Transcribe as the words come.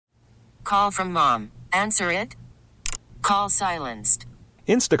call from mom. Answer it. Call silenced.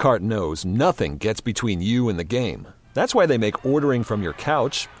 Instacart knows nothing gets between you and the game. That's why they make ordering from your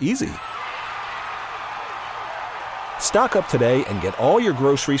couch easy. Stock up today and get all your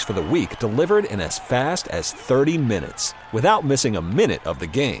groceries for the week delivered in as fast as 30 minutes without missing a minute of the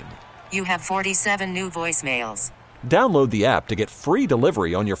game. You have 47 new voicemails. Download the app to get free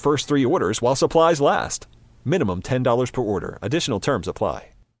delivery on your first 3 orders while supplies last. Minimum $10 per order. Additional terms apply.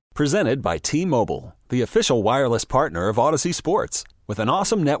 Presented by T-Mobile, the official wireless partner of Odyssey Sports. With an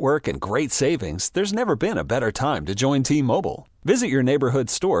awesome network and great savings, there's never been a better time to join T-Mobile. Visit your neighborhood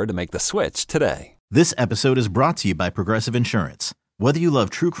store to make the switch today. This episode is brought to you by Progressive Insurance. Whether you love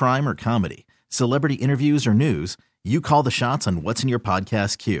true crime or comedy, celebrity interviews or news, you call the shots on what's in your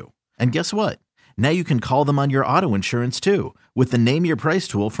podcast queue. And guess what? Now you can call them on your auto insurance too with the Name Your Price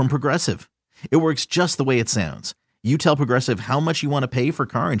tool from Progressive. It works just the way it sounds. You tell Progressive how much you want to pay for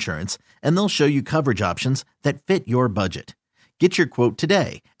car insurance, and they'll show you coverage options that fit your budget. Get your quote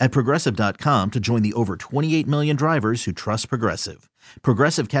today at Progressive.com to join the over 28 million drivers who trust Progressive.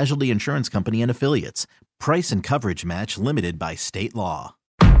 Progressive Casualty Insurance Company and Affiliates. Price and coverage match limited by state law.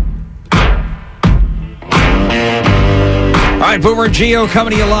 All right, Boomer and Gio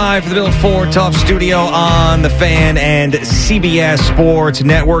coming to you live from the Bill Ford Tough Studio on The Fan and CBS Sports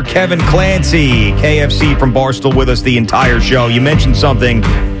Network. Kevin Clancy, KFC from Barstool, with us the entire show. You mentioned something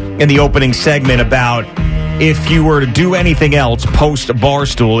in the opening segment about if you were to do anything else post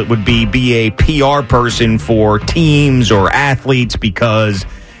Barstool, it would be a PR person for teams or athletes, because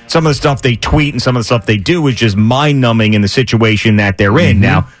some of the stuff they tweet and some of the stuff they do is just mind-numbing in the situation that they're in.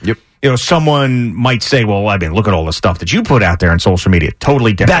 Now, someone might say, well, I mean, look at all the stuff that you put out there on social media.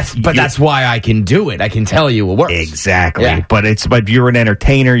 Totally different. That's why I can do it. I can tell you it works. Exactly. Yeah. But you're an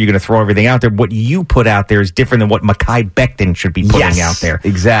entertainer. You're going to throw everything out there. What you put out there is different than what Mekhi Becton should be putting out there.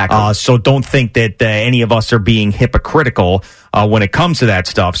 Exactly. So don't think that any of us are being hypocritical when it comes to that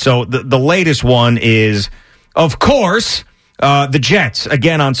stuff. So the latest one is, of course, the Jets,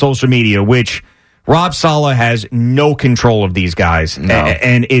 again on social media, which Rob Saleh has no control of these guys. No.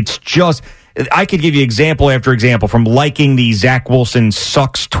 And it's just, I could give you example after example, from liking the Zach Wilson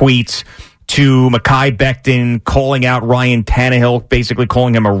sucks tweets to Mekhi Becton calling out Ryan Tannehill, basically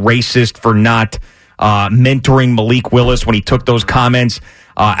calling him a racist for not mentoring Malik Willis when he took those comments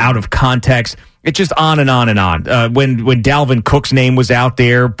out of context. It's just on and on and on. When Dalvin Cook's name was out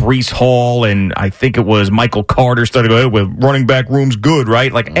there, Breece Hall and I think it was Michael Carter started to go, hey, well, running back room's good,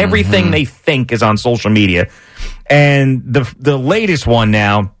 right? Like everything they think is on social media. And the latest one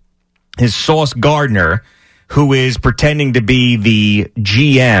now is Sauce Gardner, who is pretending to be the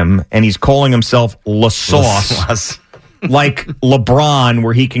GM, and he's calling himself LaSauce. Like LeBron,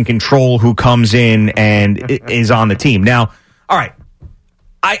 where he can control who comes in and is on the team. Now, all right.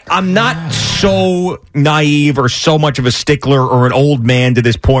 I'm not so naive or so much of a stickler or an old man to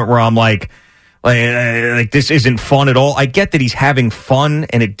this point where I'm like this isn't fun at all. I get that he's having fun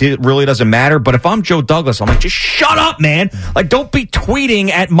and it really doesn't matter. But if I'm Joe Douglas, I'm like, just shut up, man. Like, don't be tweeting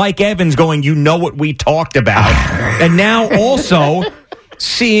at Mike Evans going, you know what we talked about. And now also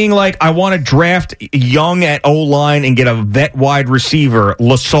seeing like, I want to draft young at O-line and get a vet wide receiver,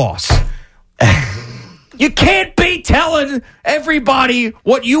 LaSauce. You can't be telling everybody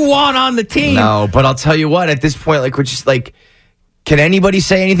what you want on the team. No, but I'll tell you what, at this point, like, we're just like, can anybody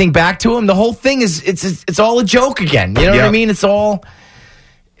say anything back to him? The whole thing is, it's all a joke again. You know what I mean? It's all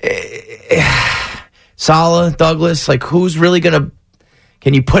Saleh, Douglas, like, who's really going to,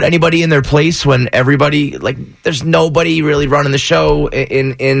 can you put anybody in their place when everybody, like, there's nobody really running the show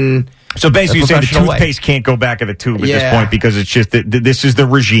in So basically, you say the toothpaste can't go back of the tube at this point because it's just that this is the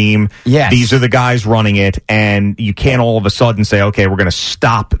regime. Yes. These are the guys running it, and you can't all of a sudden say, okay, we're going to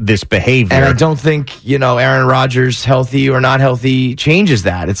stop this behavior. And I don't think, Aaron Rodgers, healthy or not healthy, changes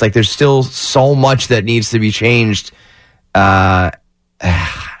that. It's like there's still so much that needs to be changed. I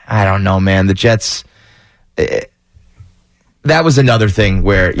don't know, man. The Jets, that was another thing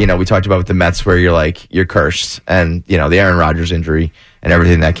where, we talked about with the Mets where you're like, you're cursed. And, the Aaron Rodgers injury and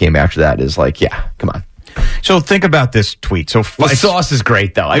everything that came after that is like, yeah, come on. So think about this tweet. So Sauce is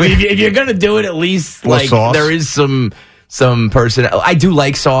great, though. I mean, if you're going to do it, at least like Sauce. There is some person. I do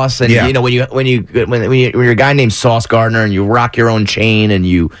like Sauce, and when you're a guy named Sauce Gardner and you rock your own chain and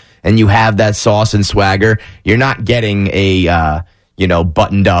you have that sauce and swagger, you're not getting a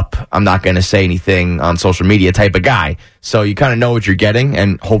buttoned up, I'm not going to say anything on social media type of guy. So you kind of know what you're getting,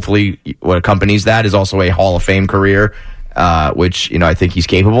 and hopefully what accompanies that is also a Hall of Fame career, which, I think he's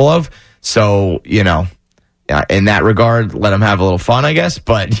capable of. So, in that regard, let him have a little fun, I guess.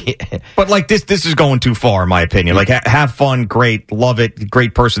 But like this is going too far, in my opinion. Like, have fun, great, love it,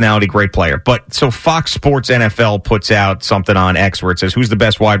 great personality, great player. But so Fox Sports NFL puts out something on X where it says, who's the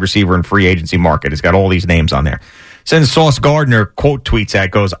best wide receiver in free agency market? It's got all these names on there. Sends Sauce Gardner, quote tweets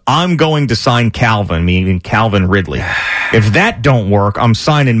at, goes, I'm going to sign Calvin, meaning Calvin Ridley. If that don't work, I'm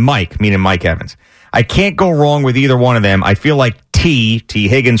signing Mike, meaning Mike Evans. I can't go wrong with either one of them. I feel like T.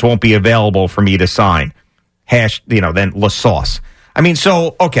 Higgins won't be available for me to sign. Then LaSauce. I mean,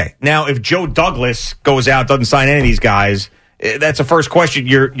 so, okay. Now, if Joe Douglas goes out, doesn't sign any of these guys, that's the first question.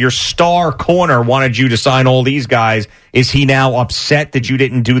 Your star corner wanted you to sign all these guys. Is he now upset that you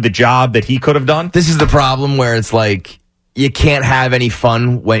didn't do the job that he could have done? This is the problem where it's like you can't have any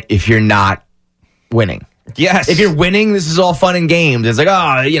fun if you're not winning. Yes. If you're winning, this is all fun and games. It's like,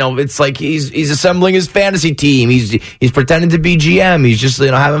 it's like he's assembling his fantasy team. He's pretending to be GM. He's just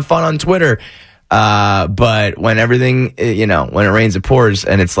having fun on Twitter. But when everything, when it rains, it pours,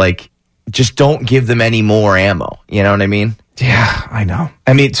 and it's like, just don't give them any more ammo. You know what I mean? Yeah, I know.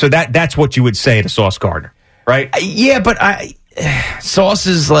 I mean, so that's what you would say to Sauce Gardner, right? Yeah, but Sauce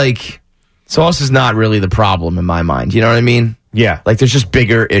is not really the problem in my mind. You know what I mean? Yeah. Like, there's just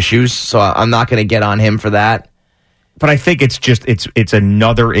bigger issues, so I'm not going to get on him for that. But I think it's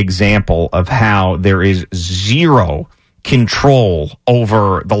another example of how there is zero control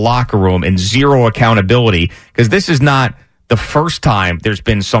over the locker room and zero accountability, because this is not the first time there's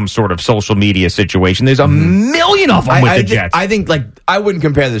been some sort of social media situation. There's a million of them with the Jets. I think, I wouldn't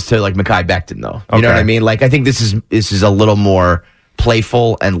compare this to, Mekhi Becton, though. You know what I mean? I think this is a little more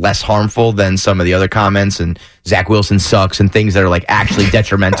playful and less harmful than some of the other comments, and Zach Wilson sucks and things that are, actually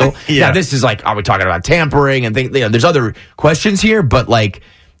detrimental. Yeah. Now, this is, are we talking about tampering and things? There's other questions here, but,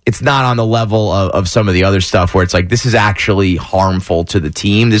 it's not on the level of some of the other stuff where it's this is actually harmful to the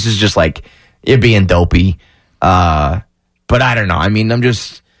team. This is just, you're being dopey. But I don't know. I mean, I'm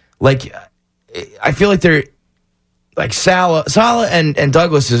just I feel like they're Saleh and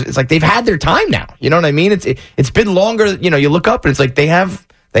Douglas it's they've had their time now. You know what I mean? It's been longer. You look up and it's they have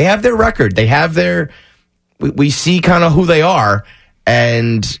their record. They have we see kind of who they are.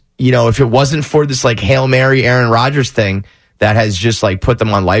 And, if it wasn't for this Hail Mary Aaron Rodgers thing that has just put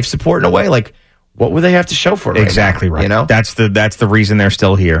them on life support in a way, what would they have to show for it? Exactly right. That's that's the reason they're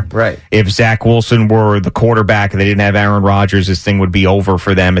still here. Right. If Zach Wilson were the quarterback and they didn't have Aaron Rodgers, this thing would be over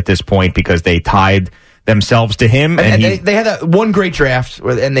for them at this point because they tied themselves to him. And they had that one great draft,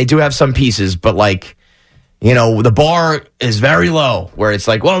 and they do have some pieces, but the bar is very low. Where it's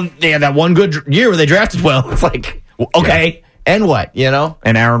they had that one good year where they drafted well. It's okay. Yeah. And what,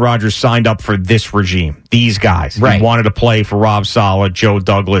 And Aaron Rodgers signed up for this regime. These guys. Right. He wanted to play for Rob Saleh, Joe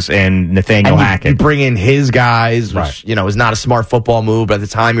Douglas, and Nathaniel Hackett. You bring in his guys, which, is not a smart football move. But at the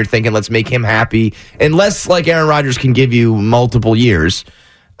time, you're thinking, let's make him happy. Unless, Aaron Rodgers can give you multiple years,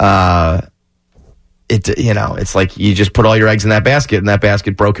 it's you just put all your eggs in that basket, and that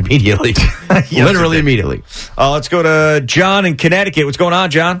basket broke immediately. Yes, literally immediately. Let's go to John in Connecticut. What's going on,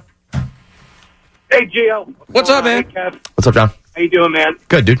 John? Hey, Gio. What's up, man? Hey, Kev. What's up, John? How you doing, man?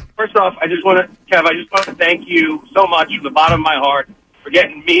 Good, dude. First off, I just want to thank you so much from the bottom of my heart for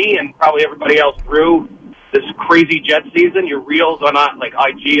getting me and probably everybody else through this crazy Jet season. Your reels on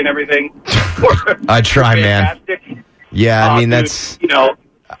IG and everything. I try, man. Yeah, I mean, dude, that's...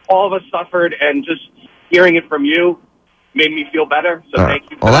 all of us suffered, and just hearing it from you made me feel better, so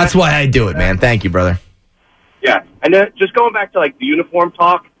thank you for that. That's why I do it, man. Thank you, brother. Yeah, and then just going back to, the uniform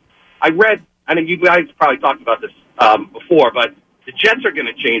talk, I read... I mean, you guys probably talked about this before, but the Jets are going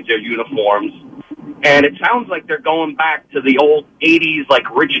to change their uniforms, and it sounds like they're going back to the old 80s,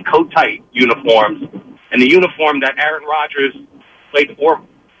 Richie Kotite uniforms, and the uniform that Aaron Rodgers played four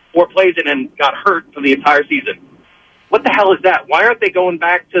plays in and got hurt for the entire season. What the hell is that? Why aren't they going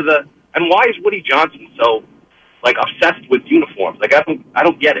back to and why is Woody Johnson so, obsessed with uniforms? I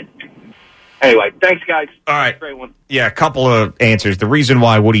don't get it. Anyway, thanks, guys. All right. Great one. Yeah, a couple of answers. The reason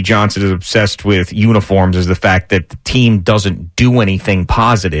why Woody Johnson is obsessed with uniforms is the fact that the team doesn't do anything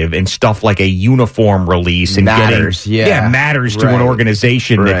positive, and stuff like a uniform release and matters. Matters to an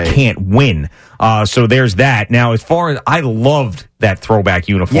organization that can't win. So there's that. Now, as far as I loved that throwback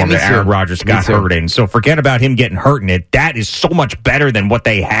uniform that Aaron Rodgers got hurt in. So forget about him getting hurt in it. That is so much better than what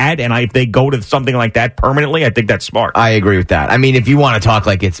they had. And if they go to something like that permanently, I think that's smart. I agree with that. I mean, if you want to talk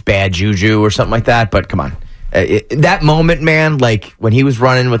it's bad juju or something like that, but come on. That moment, man, when he was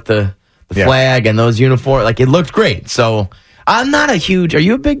running with the flag and those uniforms, it looked great. So I'm not a huge... Are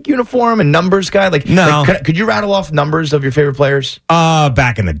you a big uniform and numbers guy? No. Could you rattle off numbers of your favorite players?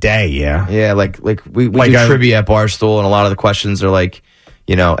 Back in the day, yeah. Yeah, we do trivia at Barstool, and a lot of the questions are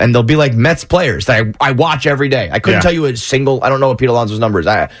and they'll be like Mets players that I watch every day. I couldn't tell you a single. I don't know what Pete Alonso's numbers.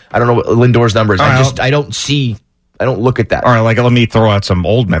 I don't know what Lindor's numbers. I don't look at that. All right, like let me throw out some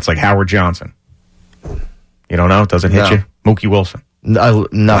old Mets like Howard Johnson. You don't know? It doesn't hit you? Mookie Wilson.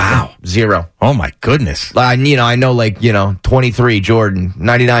 Nothing. Wow. 0. Oh my goodness. I know 23 Jordan,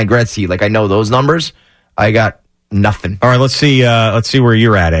 99 Gretzky. Like I know those numbers. I got nothing. All right, let's see where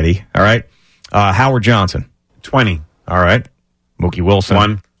you're at, Eddie. All right. Howard Johnson. 20. All right. Mookie Wilson.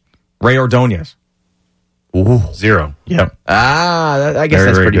 1. Ray Ordonez. Ooh. 0. Yep. I guess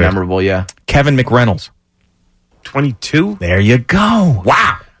that's pretty memorable, yeah. Kevin McReynolds. 22. There you go.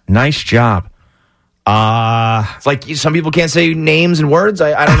 Wow. Nice job. It's like some people can't say names and words.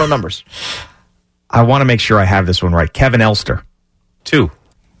 I don't know numbers. I want to make sure I have this one right. Kevin Elster. 2.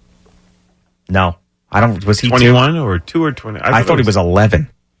 No. I don't. Was he 21 or 2 or 20? I thought he was 11.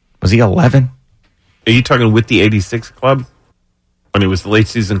 Was he 11? Are you talking with the 86 club? When it was the late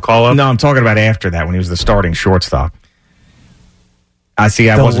season call-up? No, I'm talking about after that when he was the starting shortstop. I wasn't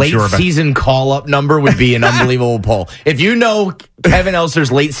sure about the late season call-up number would be an unbelievable poll. If you know Kevin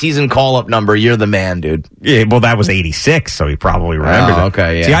Elster's late season call-up number, you're the man, dude. Yeah, well, that was 86, so he probably remembers it.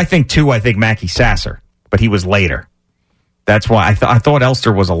 Okay, yeah. See, I think 2, Mackie Sasser, but he was later. That's why I thought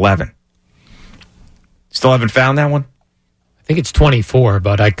Elster was 11. Still haven't found that one? I think it's 24,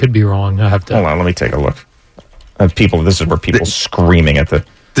 but I could be wrong. I have to. Hold on, let me take a look. This is where people screaming at the.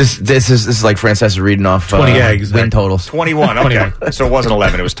 This is like Frances reading off 20 exactly. win totals. 21. Okay, so it wasn't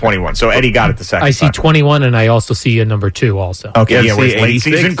 11; it was 21. So Eddie got it the second. I see 21, and I also see a number 2 also. Okay, yeah, see late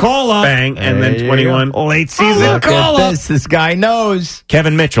season call up, bang, and then 21. Late season call up. This guy knows.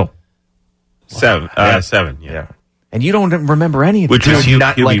 Kevin Mitchell. 7. 7. Yeah. And you don't remember any of Which this.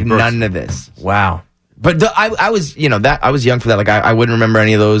 was none of this. Wow. But I was I was young for that. Like I wouldn't remember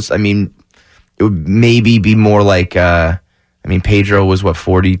any of those. I mean, it would maybe be more like. Pedro was what,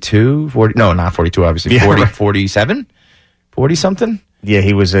 42? 40? No, not 42, obviously. 40, 47? 40 something? Yeah,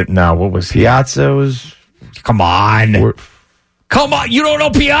 he was at, no, what was he? Piazza was. Come on. Come on. You don't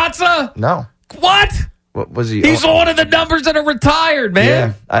know Piazza? No. What? What was he? He's one of the numbers that are retired,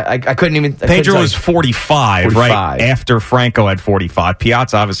 man. Yeah. I couldn't even. Pedro was 45, right? After Franco had 45.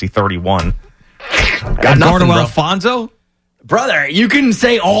 Piazza, obviously 31. Got nothing, bro. Alfonso? Brother, you can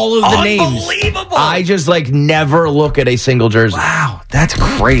say all of the names. Unbelievable. I just never look at a single jersey. Wow, that's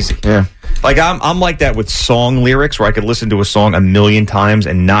crazy. Yeah. Like I'm like that with song lyrics where I could listen to a song a million times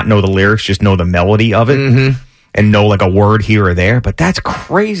and not know the lyrics, just know the melody of it and know like a word here or there. But that's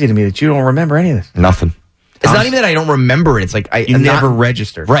crazy to me that you don't remember any of this. Nothing. It's not even that I don't remember it. It's like you never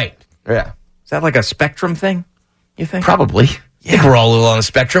registered. Right. Yeah. Is that like a Spectrum thing, you think? Probably. Yeah. I think we're all a little on the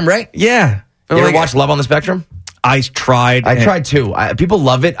spectrum, right? Yeah. You ever watch Love on the Spectrum? I tried. I tried too. People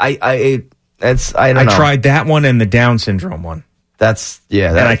love it. I don't know. I tried that one and the Down syndrome one.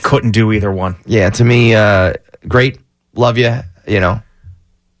 And I couldn't do either one. Yeah, to me, great. Love you.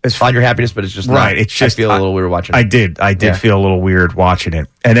 Find your happiness, but it's just right. Not, it's just I feel a little weird watching it. I did feel a little weird watching it,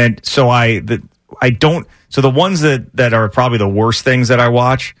 and then so So the ones that are probably the worst things that I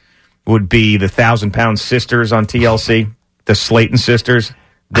watch would be the 1,000-Pound Sisters on TLC, the Slayton Sisters.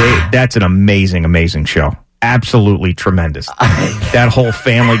 That's an amazing, amazing show. Absolutely tremendous. That whole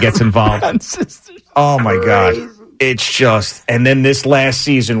family gets involved. Oh my God. It's just, and then this last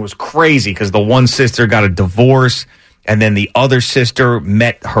season was crazy because the one sister got a divorce and then the other sister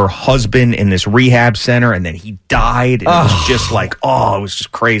met her husband in this rehab center and then he died. And it was just like, it was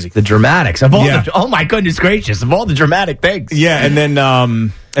just crazy. The dramatics of all oh my goodness gracious, of all the dramatic things. Yeah. And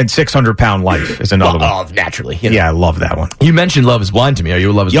then, and 600-Pound Life is another one. Oh, naturally. Yeah, I love that one. You mentioned Love is Blind to me. Are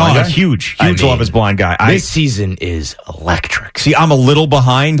you a Love is Blind guy? Huge Love is Blind guy. This season is electric. See, I'm a little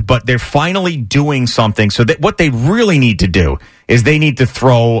behind, but they're finally doing something. So that what they really need to do is they need to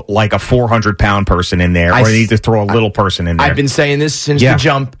throw like a 400-pound person in there, or they need to throw a little person in there. I've been saying this since the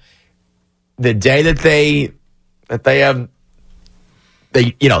jump. The day that they have.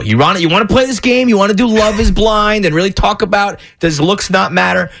 You want to play this game, you want to do Love is Blind and really talk about does looks not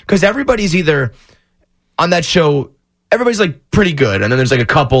matter? Because everybody's either on that show, everybody's like pretty good, and then there's like a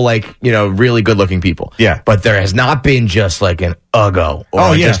couple really good looking people. Yeah. But there has not been just like an uggo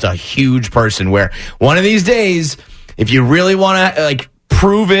or just a huge person where one of these days, if you really want to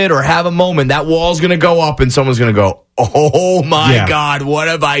prove it or have a moment, that wall's going to go up and someone's going to go, oh my God, what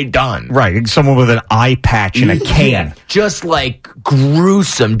have I done? Right. Someone with an eye patch and a cane. Just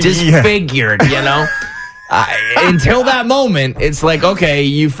gruesome, disfigured, Until that moment, it's like, okay,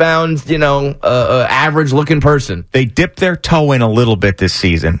 you found, a average looking person. They dipped their toe in a little bit this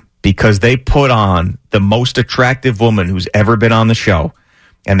season because they put on the most attractive woman who's ever been on the show.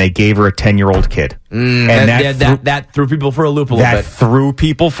 and they gave her a 10-year-old kid. And that threw people for a loop a little bit. That threw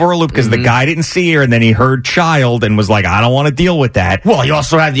people for a loop because the guy didn't see her, and then he heard child and was like, I don't want to deal with that. Well, you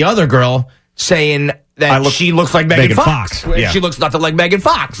also had the other girl saying that she looks like Megan Fox. Yeah. She looks nothing like Megan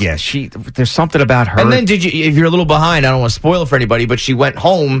Fox. Yeah, there's something about her. And then if you're a little behind, I don't want to spoil it for anybody, but she went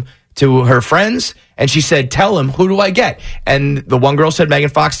home to her friends and she said, tell him, who do I get? And the one girl said Megan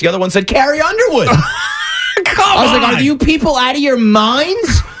Fox, the other one said Carrie Underwood. I was like, are you people out of your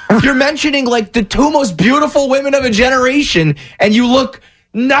minds? You're mentioning like the two most beautiful women of a generation and you look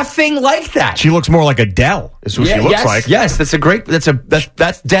nothing like that. She looks more like Adele, is who she looks like. Yes,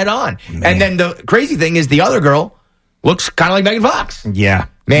 that's dead on. Man. And then the crazy thing is the other girl looks kind of like Megan Fox. Yeah.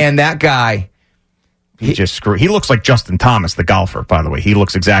 Man, that guy. He looks like Justin Thomas, the golfer, by the way. He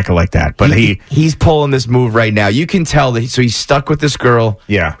looks exactly like that. But he's pulling this move right now. You can tell that. He's stuck with this girl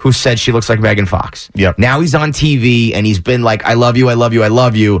who said she looks like Megan Fox. Yep. Now he's on TV and he's been like, I love you, I love you, I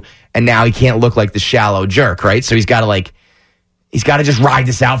love you. And now he can't look like the shallow jerk, right? So he's got to just ride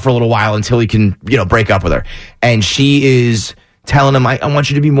this out for a little while until he can, break up with her. And she is telling him, I want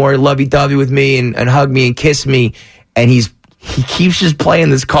you to be more lovey-dovey with me and hug me and kiss me. And he keeps just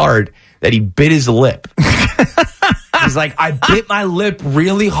playing this card that he bit his lip. He's like, I bit my lip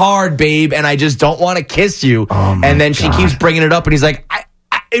really hard, babe, and I just don't want to kiss you. And then she keeps bringing it up, and he's like,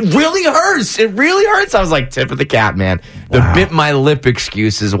 it really hurts. It really hurts. I was like, tip of the cap, man. The bit my lip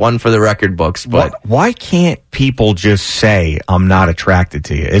excuse is one for the record books. But why can't people just say, I'm not attracted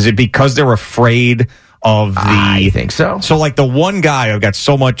to you? Is it because they're afraid of the... I think so. So, like, the one guy I've got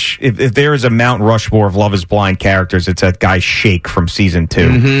so much... If there is a Mount Rushmore of Love is Blind characters, it's that guy Shake from season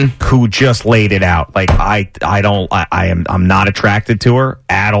 2, who just laid it out. Like, I'm not attracted to her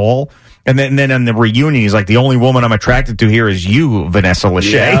at all. And then in the reunion, he's like, the only woman I'm attracted to here is you, Vanessa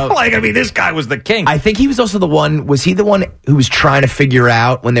Lachey. Yep. This guy was the king. I think he was also was he the one who was trying to figure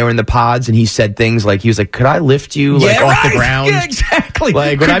out when they were in the pods and he said things like, he was like, could I lift you off the ground? Yeah, exactly.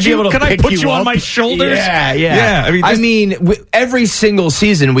 Like, would I be able to can I put you on my shoulders? Yeah. Every single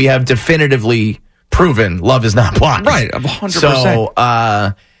season we have definitively proven love is not blind. Right, 100%.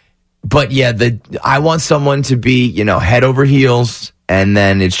 So, but yeah, I want someone to be, head over heels, and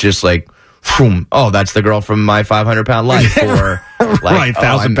then it's just like, that's the girl from My 500-Pound Life, or like, right,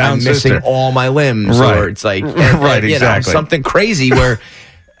 1,000-pound I'm missing sister. all my limbs, right. Or it's like, exactly, something crazy where,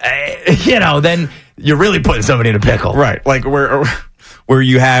 then you're really putting somebody in a pickle, right? Like where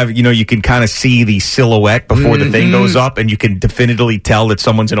you have, you can kind of see the silhouette before the thing goes up, and you can definitively tell that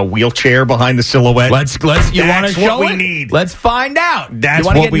someone's in a wheelchair behind the silhouette. You want to show what we it? need. Let's find out. That's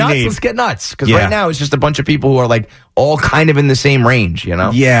what we need. Let's get nuts. Because right now it's just a bunch of people who are like all kind of in the same range,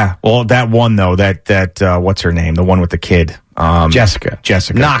 Yeah. Well, that one though, that what's her name? The one with the kid, Jessica.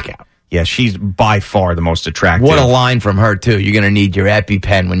 Knockout. Yeah, she's by far the most attractive. What a line from her, too. You're going to need your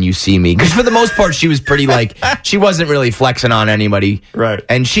EpiPen when you see me. Because for the most part, she was pretty she wasn't really flexing on anybody. Right.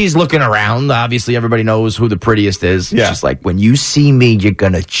 And she's looking around. Obviously, everybody knows who the prettiest is. Yeah. She's like, when you see me, you're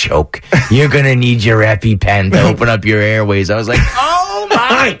going to choke. You're going to need your EpiPen to open up your airways. I was like, oh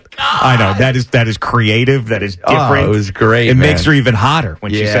my God. I know. That is creative. That is different. Oh, it was great, It makes her even hotter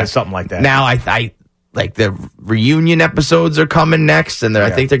when she Yeah. says something like that. Now, I like the reunion episodes are coming next, and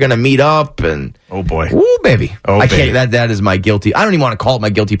I think they're going to meet up. And oh boy, ooh baby, oh I baby. can't. That is my guilty. I don't even want to call it my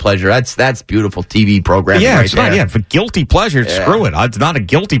guilty pleasure. That's beautiful TV programming. Yeah, right it's there. not. Yeah, for guilty pleasure, screw it. It's not a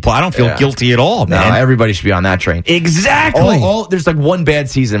guilty pleasure. I don't feel guilty at all, No, man. everybody should be on that train. Exactly. There's like one bad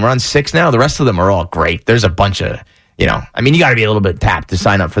season. We're on 6 now. The rest of them are all great. There's a bunch of. You got to be a little bit tapped to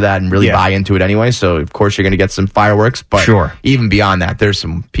sign up for that and really buy into it anyway. So, of course, you're going to get some fireworks. But sure. Even beyond that, there's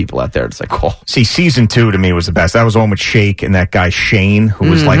some people out there. It's like, oh. See, season 2 to me was the best. That was the one with Shake and that guy Shane, who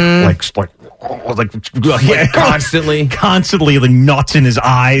was like constantly the nuts in his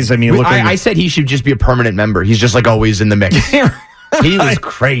eyes. I mean, I said he should just be a permanent member. He's just like always in the mix. He was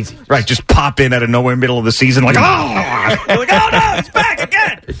crazy. Right, just pop in out of nowhere middle of the season like, oh! You're like, oh no, it's back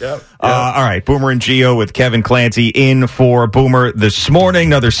again. Yep. All right, Boomer and Gio with Kevin Clancy in for Boomer this morning.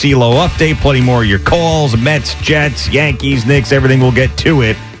 Another CeeLo update, plenty more of your calls, Mets, Jets, Yankees, Knicks, everything. We'll get to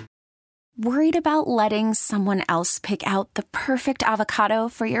it. Worried about letting someone else pick out the perfect avocado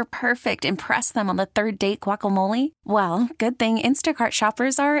for your perfect impress them on the third date guacamole? Well, good thing Instacart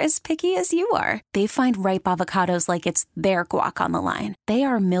shoppers are as picky as you are. They find ripe avocados like it's their guac on the line. They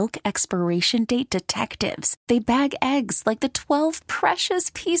are milk expiration date detectives. They bag eggs like the 12 precious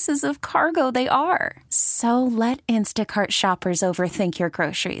pieces of cargo they are. So let Instacart shoppers overthink your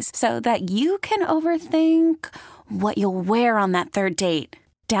groceries so that you can overthink what you'll wear on that third date.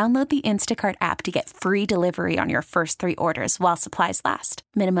 Download the Instacart app to get free delivery on your first 3 orders while supplies last.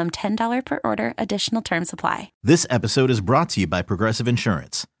 Minimum $10 per order. Additional terms apply. This episode is brought to you by Progressive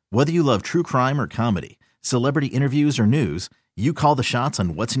Insurance. Whether you love true crime or comedy, celebrity interviews or news, you call the shots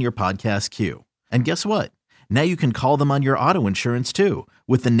on what's in your podcast queue. And guess what? Now you can call them on your auto insurance too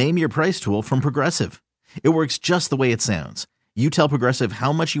with the Name Your Price tool from Progressive. It works just the way it sounds. You tell Progressive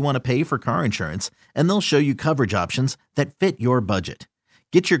how much you want to pay for car insurance, and they'll show you coverage options that fit your budget.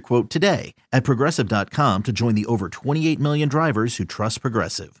 Get your quote today at Progressive.com to join the over 28 million drivers who trust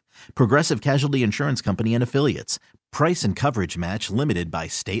Progressive. Progressive Casualty Insurance Company and Affiliates. Price and coverage match limited by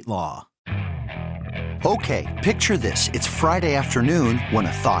state law. Okay, picture this. It's Friday afternoon when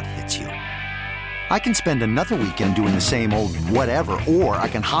a thought hits you. I can spend another weekend doing the same old whatever, or I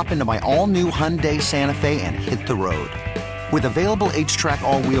can hop into my all-new Hyundai Santa Fe and hit the road. With available H-Track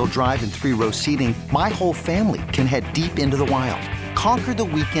all-wheel drive and 3-row seating, my whole family can head deep into the wild. Conquer the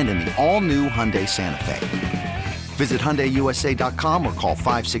weekend in the all-new Hyundai Santa Fe. Visit HyundaiUSA.com or call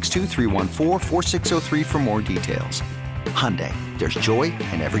 562-314-4603 for more details. Hyundai, there's joy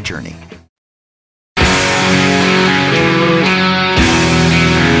in every journey.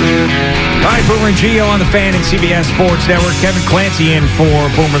 All right, Boomer and Gio on the Fan and CBS Sports Network. Kevin Clancy in for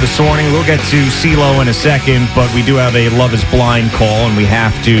Boomer this morning. We'll get to CeeLo in a second, but we do have a Love is Blind call, and we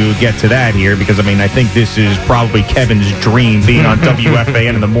have to get to that here because, I think this is probably Kevin's dream, being on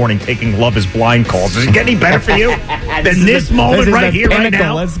WFAN in the morning taking Love is Blind calls. Does it get any better for you than this moment right here, pinnacle, right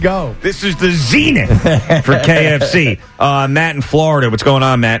now? Let's go. This is the zenith for KFC. Matt in Florida. What's going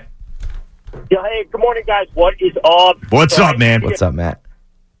on, Matt? Yeah, hey, good morning, guys. What is up? What's up, man? What's up, Matt?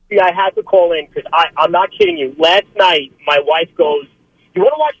 I had to call in because I'm not kidding you. Last night, my wife goes, "You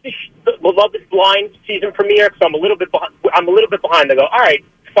want to watch the Love is Blind season premiere?" Because I'm a little bit behind. I go, "All right,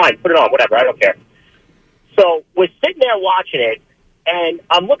 fine, put it on, whatever. I don't care." So we're sitting there watching it, and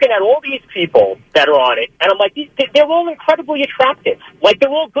I'm looking at all these people that are on it, and I'm like, they're all incredibly attractive. Like,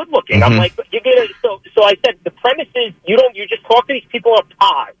 they're all good looking. Mm-hmm. I'm like, so I said, the premise is you just talk to these people on a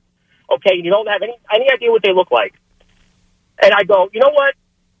pod, okay? And you don't have any idea what they look like. And I go, you know what?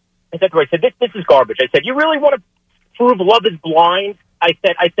 I said to her, this is garbage. I said, you really want to prove Love is Blind? I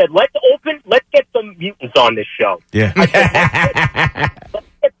said, let's get some mutants on this show. Yeah. I said, let's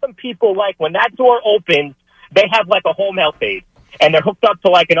get some people, like, when that door opens, they have, like, a home health aid. And they're hooked up to,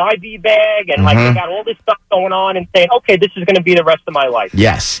 like, an IV bag, and, like, they got all this stuff going on, and saying, okay, this is going to be the rest of my life.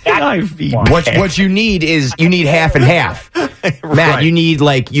 Yes. IV. What you need is half and half. Right. Matt, you need,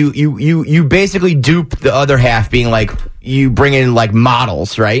 like, you basically dupe the other half, being like, you bring in, like,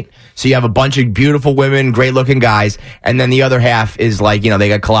 models, right? So you have a bunch of beautiful women, great-looking guys, and then the other half is, like, they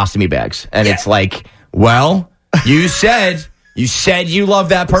got colostomy bags. And it's like, well, you said you love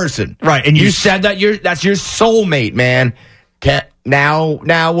that person. Right. And you said that's your soulmate, man. Now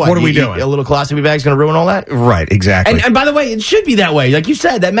what? What are we doing? A little colostomy bag's going to ruin all that? Right, exactly. And by the way, it should be that way. Like you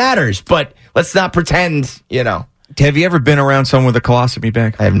said, that matters. But let's not pretend, Have you ever been around someone with a colostomy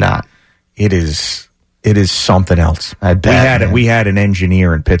bag? I have not. It is something else. I bet. We had an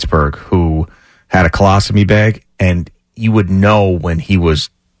engineer in Pittsburgh who had a colostomy bag, and you would know when he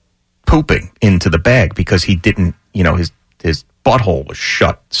was pooping into the bag because he didn't, his butthole was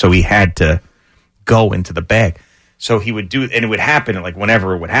shut, so he had to go into the bag. So he would do, and it would happen like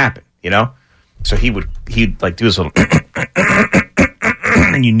whenever it would happen, So he'd like do this little,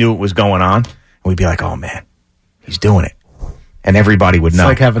 and you knew it was going on, and we'd be like, "Oh man, he's doing it," and everybody would know. It's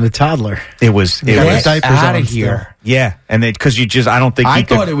like having a toddler. It was diapers out on of here. Yeah, and because I don't think I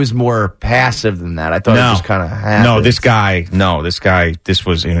thought it was more passive than that. I thought it just kind of happened. No, this guy, this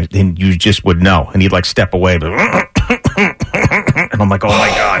was, and you just would know, and he'd like step away, but, and I'm like, oh my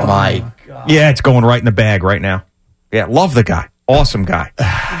god, yeah, it's going right in the bag right now. Yeah, love the guy, awesome guy,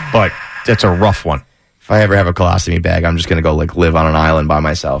 but that's a rough one. If I ever have a colostomy bag, I'm just going to go like live on an island by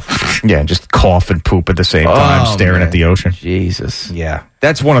myself. Yeah, just cough and poop at the same time, staring at the ocean. Jesus. Yeah,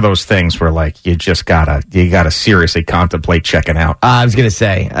 that's one of those things where like you gotta seriously contemplate checking out. I was going to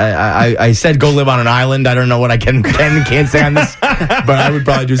say, I said go live on an island. I don't know what I can and can't say on this, but I would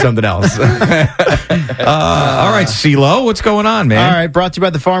probably do something else. All right, CeeLo, what's going on, man? All right, brought to you by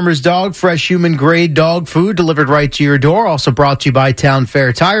the Farmer's Dog, fresh human-grade dog food delivered right to your door. Also brought to you by Town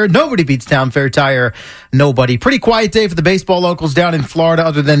Fair Tire. Nobody beats Town Fair Tire. Nobody. Pretty quiet day for the baseball locals down in Florida,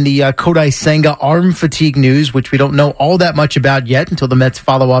 other than the Kodai Senga arm fatigue news, which we don't know all that much about yet until the Mets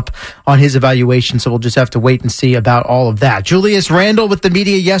follow up on his evaluation. So we'll just have to wait and see about all of that. Julius Randle with the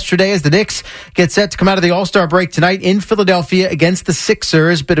media yesterday as the Knicks get set to come out of the All-Star break tonight in Philadelphia against the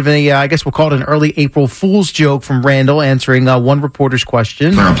Sixers. Bit of a, I guess we'll call it an early April Fool's joke from Randle, answering one reporter's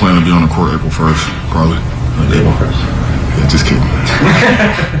question. I plan to be on the court April 1st, probably. April 1st. Yeah, just kidding.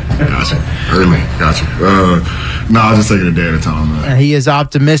 Gotcha. Really? Gotcha. No, I'll just take it a day at a time, man. He is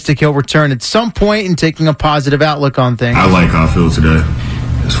optimistic he'll return at some point and taking a positive outlook on things. I like how I feel today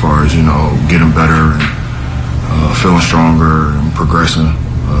as far as, getting better and feeling stronger and progressing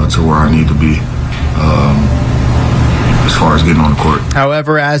to where I need to be as far as getting on the court.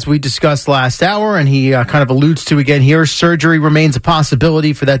 However, as we discussed last hour, and he kind of alludes to again here, surgery remains a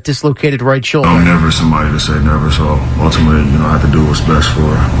possibility for that dislocated right shoulder. I'm never somebody to say never, so ultimately, I have to do what's best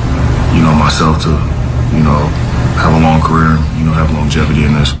for, myself to, have a long career, have longevity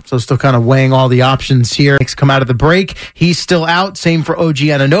in this. So still kind of weighing all the options here. Come out of the break. He's still out. Same for OG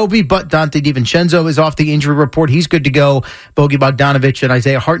Anunoby, but Dante DiVincenzo is off the injury report. He's good to go. Bogey Bogdanovic and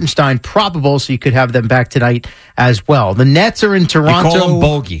Isaiah Hartenstein probable, so you could have them back tonight as well. The Nets are in Toronto. You call him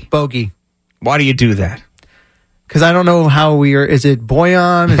Bogey. Bogey. Why do you do that? Because I don't know how we are. Is it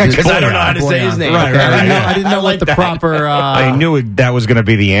Boyan? Because I don't know how to say his name. Right. I didn't know what the proper. I knew that was going to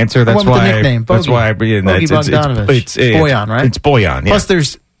be the answer. That's why. The nickname. That's why I. Bogey Bogdanovic. It's Boyan, right? It's Boyan. Yeah. Plus,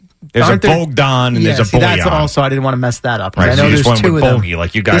 there's a Bogdan and there's a Boyan. That's also. I didn't want to mess that up. Right, I know so there's two of them. Bogey,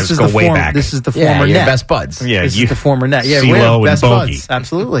 like you guys go way back. This is the former net. Best buds. Yeah, this is the former net. Yeah, CeeLo we're best and Bogey. buds.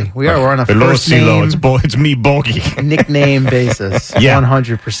 Absolutely, we are. We're on a Hello, first CeeLo. name. It's me, Bogey. Nickname basis. Yeah.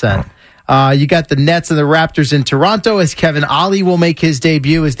 100%. You got the Nets and the Raptors in Toronto as Kevin Olie will make his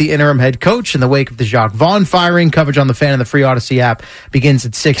debut as the interim head coach in the wake of the Jacques Vaughn firing. Coverage on the Fan and the Free Odyssey app begins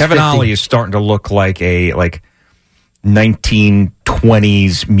at 6:50. Kevin Olie is starting to look like a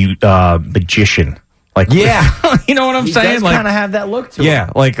 1920s magician. You know what I'm saying? He does kind of have that look to him. Yeah,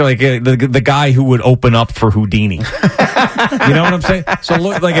 the guy who would open up for Houdini. You know what I'm saying? So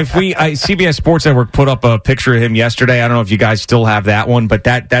look, if CBS Sports Network put up a picture of him yesterday. I don't know if you guys still have that one, but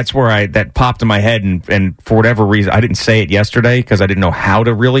that's where that popped in my head, and for whatever reason, I didn't say it yesterday because I didn't know how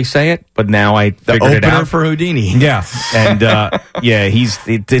to really say it, but now I figured it out. The opener for Houdini. Yeah, and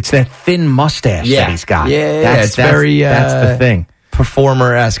it's that thin mustache that he's got. Yeah, that's the thing.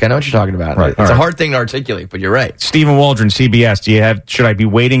 Performer-esque. I know what you're talking about. Right, it's a hard thing to articulate, but you're right. Stephen Waldron, CBS. Should I be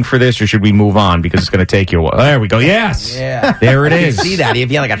waiting for this, or should we move on because it's going to take you a while? There we go. Yes. Yeah. There it is. See that? If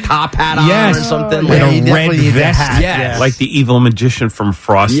you had a top hat on or something, a red vest. Yes. Like the evil magician from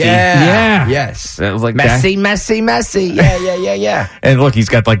Frosty. Yeah. Yes. That was like messy. Yeah. And look, he's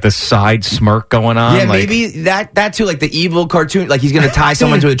got the side smirk going on. Yeah, maybe that too, the evil cartoon, he's going to tie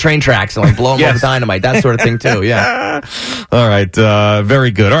someone to the train tracks and blow him up with dynamite, that sort of thing too. Yeah. All right.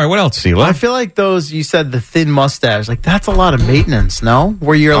 Very good. All right, what else, CeeLo? I feel like you said the thin mustache, that's a lot of maintenance, no?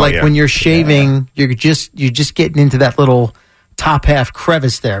 Where you're when you're shaving, you're just getting into that little top half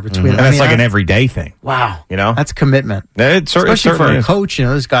crevice there between. And that's an everyday thing. Wow. You know? That's commitment. Especially for a coach,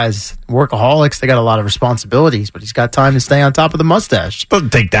 those guys, workaholics, they got a lot of responsibilities, but he's got time to stay on top of the mustache. It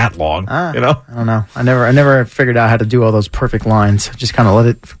doesn't take that long, I don't know. I never figured out how to do all those perfect lines. Just kind of let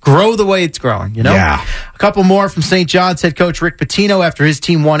it grow the way it's growing, Yeah. A couple more from St. John's head coach Rick Pitino after his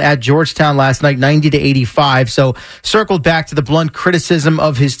team won at Georgetown last night, 90-85. So circled back to the blunt criticism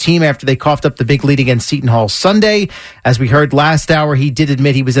of his team after they coughed up the big lead against Seton Hall Sunday. As we heard last hour, he did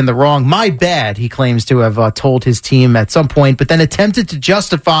admit he was in the wrong. My bad, he claims to have told his team at some point, but then attempted to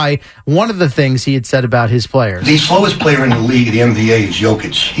justify one of the things he had said about his players. The slowest player in the league, the NBA, is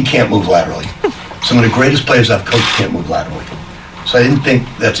Jokic. He can't move laterally. Some of the greatest players I've coached can't move laterally. So I didn't think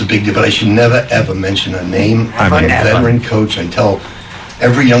that's a big deal, but I should never, ever mention a name. I'm a veteran coach. I tell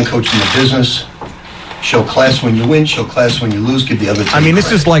every young coach in the business, show class when you win, show class when you lose, give the other team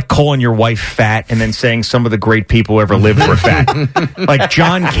this is like calling your wife fat and then saying some of the great people who ever lived were fat. Like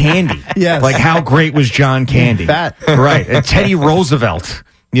John Candy. Yes. Like how great was John Candy? Fat. Right. And Teddy Roosevelt,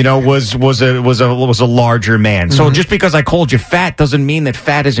 was a larger man. So just because I called you fat doesn't mean that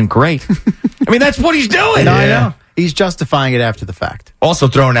fat isn't great. That's what he's doing. No, I know. He's justifying it after the fact. Also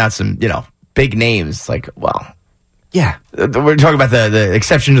throwing out some, big names yeah. We're talking about the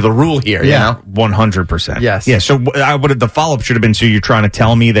exception to the rule here, Yeah. 100%. Yes. Yeah, so the follow-up should have been, so you're trying to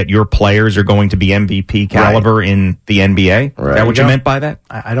tell me that your players are going to be MVP caliber in the NBA? Right. Is that what you meant by that?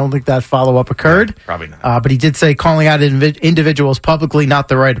 I don't think that follow-up occurred. Probably not. But he did say calling out individuals publicly, not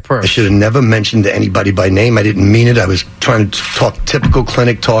the right approach. I should have never mentioned anybody by name. I didn't mean it. I was trying to talk typical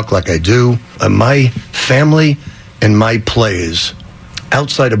clinic talk like I do. My family and my players,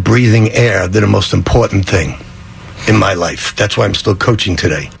 outside of breathing air, they're the most important thing in my life. That's why I'm still coaching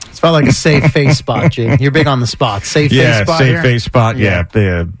today. It's felt like a safe face spot, Jay. You're big on the spot. Safe face spot. Safe face spot. Yeah,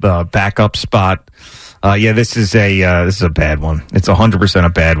 the backup spot. This is a bad one. It's 100% a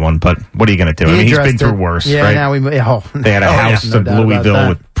bad one. But what are you going to do? He's been through worse. Yeah, right? now they had a house in Louisville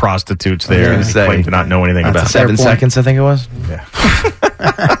with prostitutes there, and he claimed to not know anything about it. 7 seconds, I think it was. Yeah.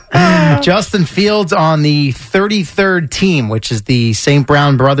 Justin Fields on the 33rd Team, which is the St.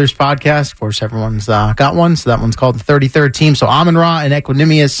 Brown Brothers podcast. Of course, everyone's got one, so that one's called the 33rd Team. So Amon-Ra and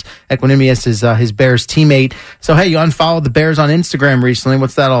Equanimous. Equanimous is his Bears teammate. So, hey, you unfollowed the Bears on Instagram recently.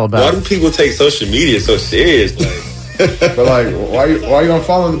 What's that all about? Why do people take social media so serious? But like, why you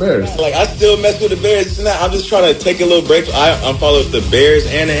unfollowing the Bears? Like, I still mess with the Bears. I'm just trying to take a little break. I unfollow the Bears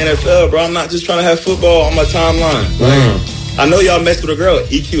and the NFL, bro. I'm not just trying to have football on my timeline. I know y'all mess with a girl,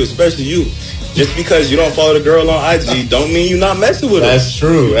 EQ, especially you. Just because you don't follow the girl on IG don't mean you're not messing with her. That's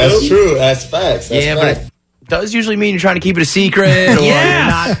true. That's true. That's facts. That's facts. But it does usually mean you're trying to keep it a secret or you're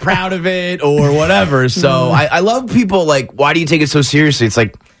not proud of it or whatever. So I love people like, why do you take it so seriously? It's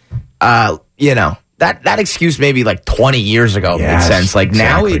like, that excuse maybe like 20 years ago made sense. Like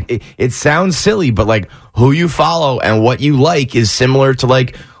now it sounds silly, but like who you follow and what you like is similar to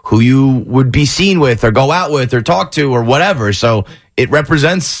like who you would be seen with or go out with or talk to or whatever. So it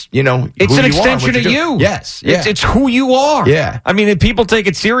represents, it's an extension of you. Yes. It's who you are. Yeah. I mean, people take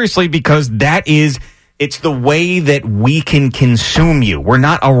it seriously because it's the way that we can consume you. We're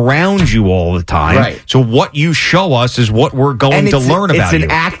not around you all the time. Right. So what you show us is what we're going to learn about you. It's an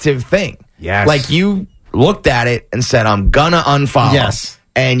active thing. Yes. Like you looked at it and said, I'm gonna unfollow. Yes.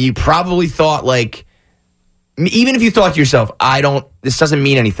 And you probably thought like, even if you thought to yourself, this doesn't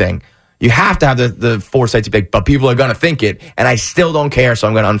mean anything. You have to have the foresight to be like, but people are gonna think it, and I still don't care, so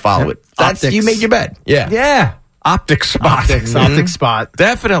I'm gonna unfollow it. You made your bed. Yeah. Yeah. Optic spot. Optic spot.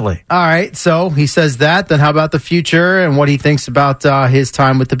 Definitely. All right, so he says that. Then how about the future and what he thinks about his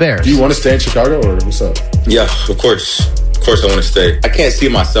time with the Bears? Do you want to stay in Chicago or what's up? Yeah, of course. Of course I want to stay. I can't see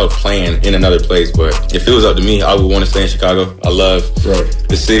myself playing in another place, but if it was up to me, I would want to stay in Chicago. I love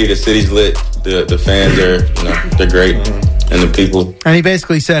the city. The city's lit. The fans are, they're great. And the people. And he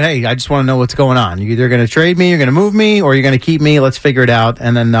basically said, hey, I just want to know what's going on. You're either going to trade me, you're going to move me, or you're going to keep me. Let's figure it out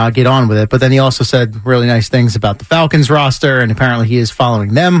and then get on with it. But then he also said really nice things about the Falcons roster, and apparently he is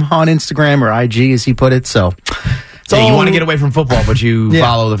following them on Instagram or IG, as he put it. So you want to get away from football, but you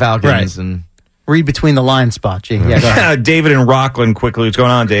follow the Falcons. Right. And read between the lines spot, G. Yeah, go ahead. David in Rockland, quickly. What's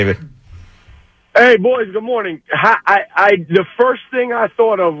going on, David? Hey, boys, good morning. The first thing I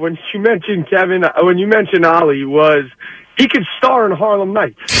thought of when you mentioned Olie was he could star in Harlem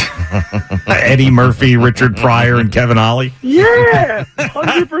Nights. Eddie Murphy, Richard Pryor, and Kevin Olie. Yeah,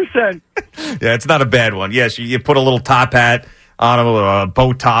 100%. Yeah, it's not a bad one. Yes, you put a little top hat on a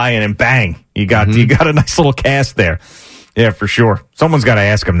bow tie, and then bang, you got a nice little cast there. Yeah, for sure. Someone's got to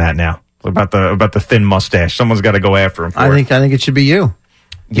ask him that now about the thin mustache. Someone's got to go after him. I think it should be you.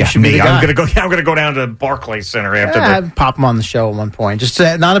 Yeah, me. I'm gonna go down to Barclays Center after I'd pop him on the show at one point. Just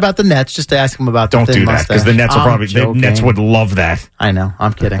not about the Nets, just to ask him about the thin mustache. Because the Nets the Nets would love that. I know.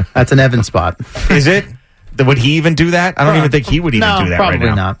 I'm kidding. That's an Evan spot. Is it? Would he even do that? I don't even think he would even do that right now.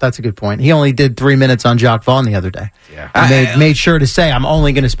 Probably not. That's a good point. He only did 3 minutes on Jacques Vaughn the other day. Yeah. I made sure to say I'm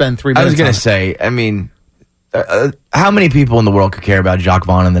only going to spend 3 minutes. I was going to say, I mean, how many people in the world could care about Jacques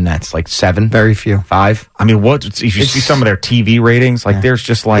Vaughn and the Nets? Like 7? Very few. 5? I mean, if you see some of their TV ratings, there's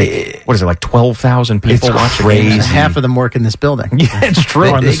just like 12,000 people watching. Crazy. Half of them work in this building. Yeah, it's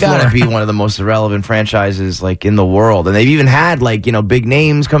true. They got to be one of the most irrelevant franchises like in the world, and they've even had big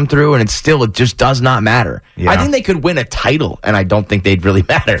names come through, and it just does not matter. Yeah. I think they could win a title, and I don't think they'd really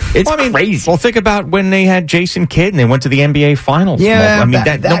matter. It's crazy. Well, think about when they had Jason Kidd and they went to the NBA Finals. Yeah, I mean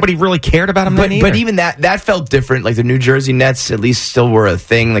that nobody really cared about him then either. But even that felt different. Like the New Jersey Nets at least still were a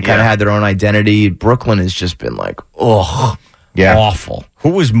thing. They kind of had their own identity. Brooklyn has just been awful. Who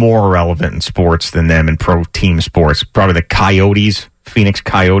was more relevant in sports than them in pro team sports? Probably the Coyotes, Phoenix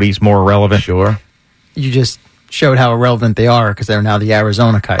Coyotes, more relevant. Sure. You just showed how irrelevant they are because they're now the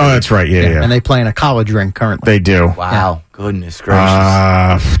Arizona Coyotes. Oh, that's right. Yeah. And they play in a college rink currently. They do. Wow. Yeah. Goodness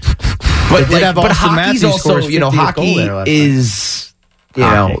gracious. But hockey's also, hockey is,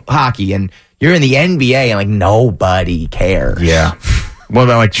 hockey. And you're in the NBA and nobody cares. Yeah. What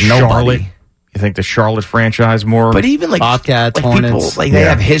about Charlotte? You think the Charlotte franchise more? But even Bobcats, Hornets. People, they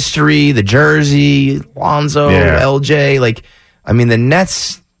have history, the jersey, Lonzo, LJ. The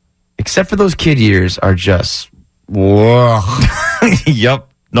Nets, except for those kid years, are just, Yep.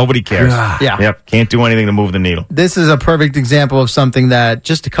 Nobody cares. Yeah. Yep. Can't do anything to move the needle. This is a perfect example of something that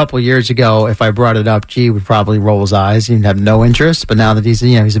just a couple years ago, if I brought it up, G would probably roll his eyes. He'd have no interest. But now that he's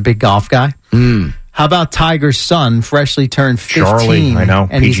a big golf guy. How about Tiger's son, freshly turned 15? Charlie, I know,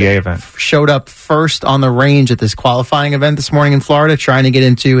 and PGA event. Showed up first on the range at this qualifying event this morning in Florida, trying to get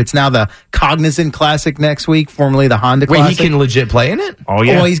into, it's now the Cognizant Classic next week, formerly the Honda Classic. Wait, he can legit play in it? Oh,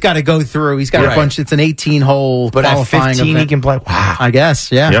 yeah. Well, he's got to go through. He's got a bunch, it's an 18-hole but qualifying at 15 event. he can play? Wow. I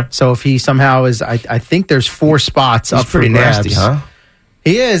guess, yeah. So if he somehow is, I think there's 4 spots up for pretty grabs. nasty, huh?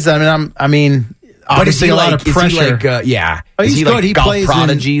 He is. I mean, obviously a lot of pressure. Is he good. Like he golf plays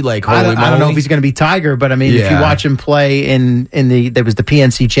prodigy. I don't know if he's going to be Tiger, but I mean, if you watch him play there was the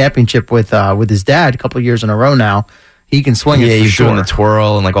PNC Championship with his dad a couple of years in a row now. He can swing it for he's sure. doing the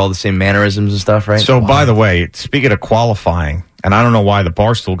twirl and like all the same mannerisms and stuff, right? So, by the way, speaking of qualifying, and I don't know why the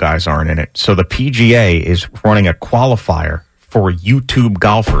Barstool guys aren't in it. So the PGA is running a qualifier for YouTube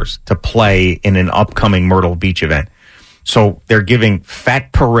golfers to play in an upcoming Myrtle Beach event. So they're giving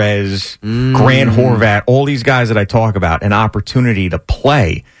Fat Perez, Grant Horvat, all these guys that I talk about, an opportunity to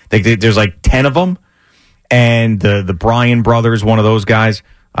play. There's like 10 of them, and the Bryan brothers, one of those guys,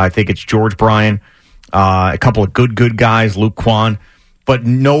 I think it's George Bryan. A couple of good guys, Luke Kwan, but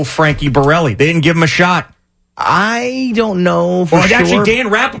no Frankie Borelli. They didn't give him a shot. I don't know for sure. Actually, Dan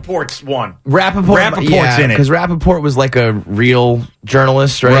Rappaport's one. Rappaport's in it. Because Rappaport was like a real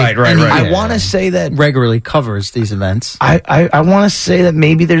journalist, right? Right. I want to say that regularly covers these events. I want to say that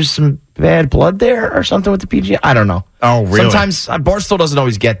maybe there's some bad blood there or something with the PGA. I don't know. Oh, really? Sometimes Barstool doesn't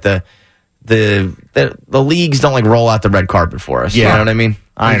always get the leagues don't like roll out the red carpet for us. Yeah. You know what I mean?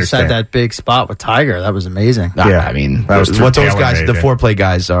 I understand. Had that big spot with Tiger. That was amazing. Yeah, I mean, that was what those guys, the foreplay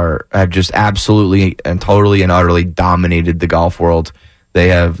guys, have just absolutely and totally and utterly dominated the golf world.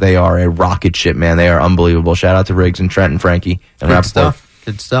 They are a rocket ship, man. They are unbelievable. Shout out to Riggs and Trent and Frankie and Rappaport.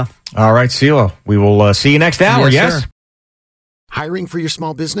 Good stuff. All right, CeeLo. We will see you next hour. Yes. Sir. Hiring for your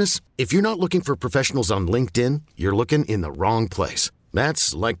small business? If you're not looking for professionals on LinkedIn, you're looking in the wrong place.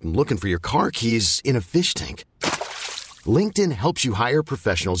 That's like looking for your car keys in a fish tank. LinkedIn helps you hire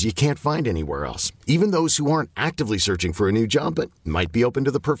professionals you can't find anywhere else, even those who aren't actively searching for a new job but might be open to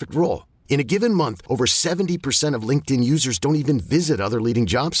the perfect role. In a given month, over 70% of LinkedIn users don't even visit other leading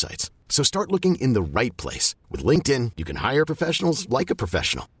job sites. So start looking in the right place. With LinkedIn, you can hire professionals like a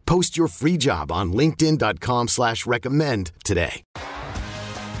professional. Post your free job on linkedin.com/recommend today.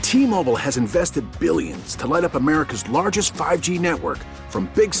 T-Mobile has invested billions to light up America's largest 5G network, from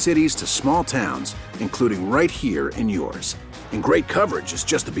big cities to small towns, including right here in yours. And great coverage is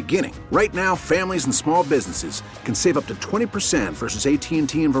just the beginning. Right now, families and small businesses can save up to 20% versus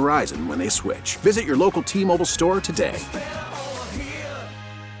AT&T and Verizon when they switch. Visit your local T-Mobile store today.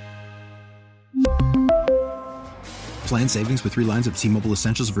 Plan savings with 3 lines of T-Mobile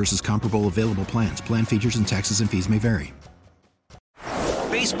Essentials versus comparable available plans. Plan features and taxes and fees may vary.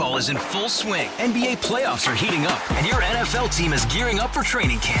 Baseball is in full swing. NBA playoffs are heating up, and your NFL team is gearing up for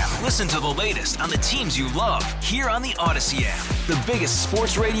training camp. Listen to the latest on the teams you love here on the Odyssey app. The biggest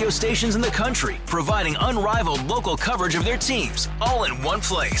sports radio stations in the country, providing unrivaled local coverage of their teams, all in one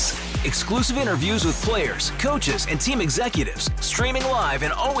place. Exclusive interviews with players, coaches, and team executives, streaming live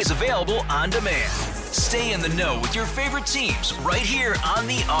and always available on demand. Stay in the know with your favorite teams right here on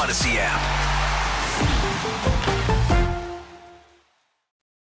the Odyssey app.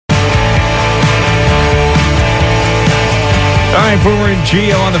 All right, Boomer and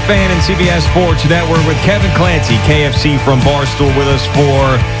Gio on the Fan and CBS Sports Network with Kevin Clancy, KFC from Barstool, with us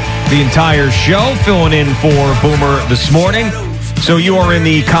for the entire show, filling in for Boomer this morning. So you are in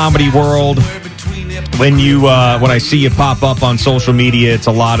the comedy world. When I see you pop up on social media, it's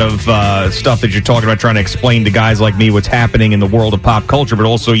a lot of stuff that you're talking about, trying to explain to guys like me what's happening in the world of pop culture, but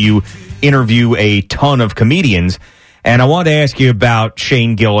also you interview a ton of comedians. And I wanted to ask you about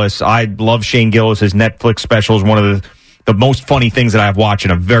Shane Gillis. I love Shane Gillis. His Netflix special is one of the most funny things that I've watched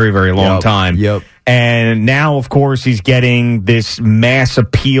in a very, very long time. Yep. And now, of course, he's getting this mass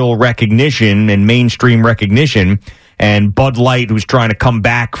appeal recognition and mainstream recognition. And Bud Light, who's trying to come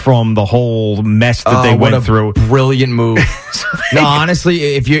back from the whole mess that they went through. Brilliant move. No,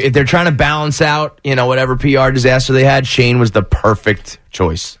 honestly, if they're trying to balance out, whatever PR disaster they had, Shane was the perfect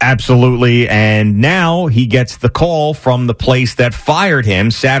choice. Absolutely. And now he gets the call from the place that fired him,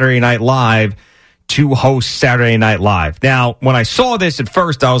 Saturday Night Live, to host Saturday Night Live. Now, when I saw this at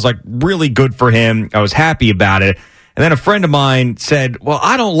first, I was like, really good for him. I was happy about it. And then a friend of mine said, well,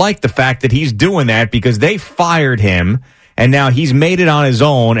 I don't like the fact that he's doing that because they fired him and now he's made it on his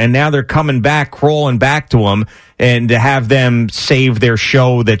own and now they're coming back, crawling back to him and to have them save their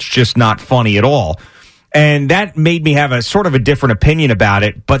show that's just not funny at all. And that made me have a sort of a different opinion about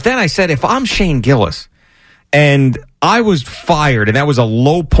it. But then I said, if I'm Shane Gillis and I was fired, and that was a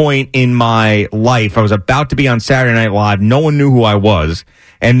low point in my life. I was about to be on Saturday Night Live. No one knew who I was.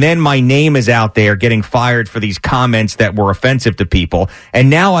 And then my name is out there getting fired for these comments that were offensive to people. And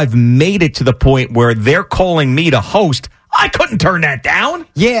now I've made it to the point where they're calling me to host. I couldn't turn that down.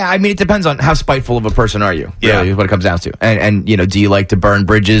 Yeah, I mean, it depends on how spiteful of a person are you, really, is what it comes down to. And do you like to burn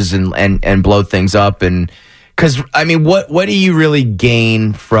bridges and blow things up? And because, I mean, what do you really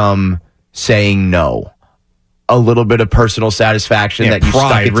gain from saying no? a little bit of personal satisfaction that you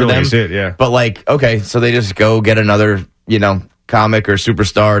stuck it to them. Is it, yeah. But like, okay, so they just go get another, comic or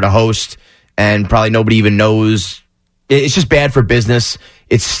superstar to host, and probably nobody even knows. It's just bad for business.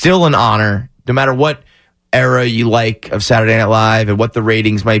 It's still an honor, no matter what era you like of Saturday Night Live and what the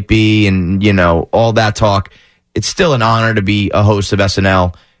ratings might be and, all that talk. It's still an honor to be a host of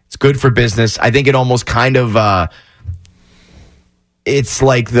SNL. It's good for business. I think it almost kind of, it's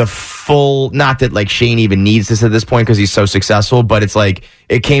like the full, not that like Shane even needs this at this point because he's so successful, but it's like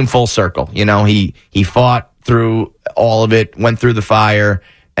it came full circle. He fought through all of it, went through the fire,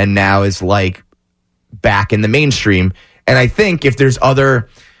 and now is like back in the mainstream. And I think if there's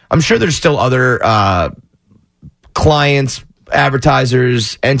I'm sure there's still other clients,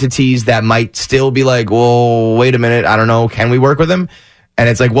 advertisers, entities that might still be like, well, wait a minute, I don't know, can we work with him? And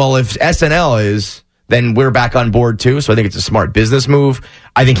it's like, well, if SNL is, then we're back on board too. So I think it's a smart business move.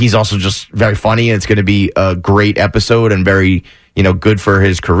 I think he's also just very funny, and it's going to be a great episode and very, good for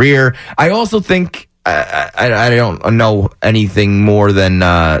his career. I also think, I don't know anything more than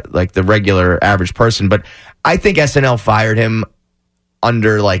like the regular average person, but I think SNL fired him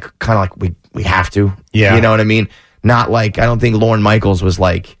under like kind of like we have to. Yeah. You know what I mean? Not like, I don't think Lorne Michaels was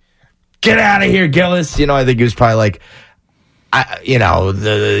like, get out of here, Gillis. I think he was probably like,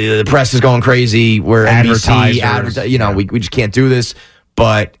 the press is going crazy. We're NBC, we just can't do this.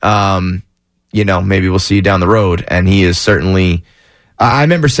 But, maybe we'll see you down the road. And he is certainly, I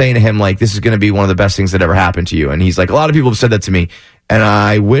remember saying to him, like, this is going to be one of the best things that ever happened to you. And he's like, a lot of people have said that to me. And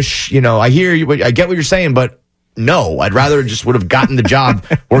I wish, I hear you, I get what you're saying, but no, I'd rather just would have gotten the job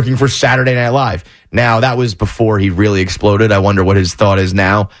working for Saturday Night Live. Now, that was before he really exploded. I wonder what his thought is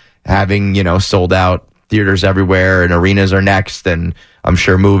now, having, sold out theaters everywhere and arenas are next, and I'm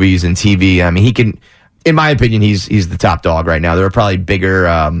sure movies and TV. I mean, he can, in my opinion, he's the top dog right now. There are probably bigger,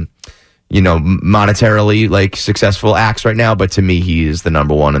 monetarily like successful acts right now, but to me, he is the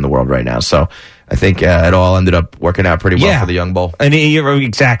number one in the world right now. So I think it all ended up working out pretty well for the young bull. And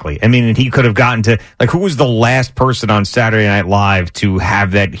exactly. I mean, he could have gotten to, like, who was the last person on Saturday Night Live to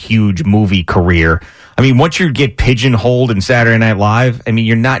have that huge movie career? I mean, once you get pigeonholed in Saturday Night Live, I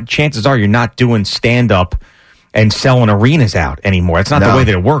mean, chances are you're not doing stand-up and selling arenas out anymore. It's not the way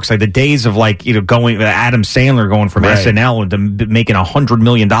that it works. Like the days of going Adam Sandler going from SNL to making $100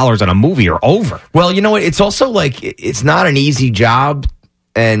 million on a movie are over. Well, you know what? It's also like, it's not an easy job,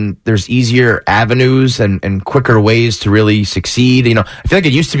 and there's easier avenues and quicker ways to really succeed. I feel like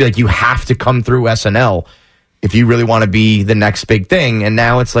it used to be like you have to come through SNL if you really want to be the next big thing. And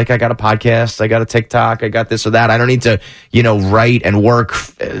now it's like, I got a podcast, I got a TikTok, I got this or that. I don't need to, write and work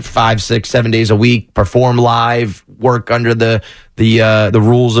 5, 6, 7 days a week, perform live, work under the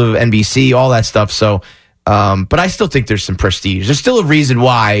rules of NBC, all that stuff. So, but I still think there's some prestige. There's still a reason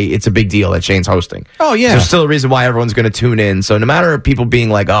why it's a big deal that Shane's hosting. Oh, yeah. There's still a reason why everyone's going to tune in. So no matter people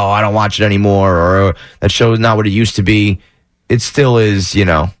being like, oh, I don't watch it anymore, or that show is not what it used to be, it still is,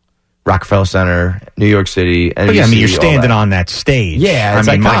 Rockefeller Center, New York City. NBC, yeah, I mean, you're standing on that stage. Yeah, it's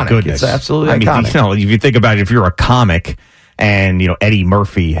iconic. My goodness. It's absolutely iconic. If you think about it, if you're a comic and, Eddie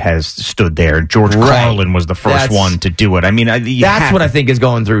Murphy has stood there, George Carlin was the first one to do it. I mean, that's what I think is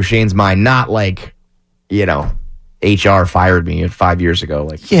going through Shane's mind, not like, HR fired me 5 years ago.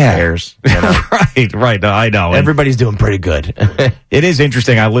 Like, cares, right. I know. Everybody's doing pretty good. It is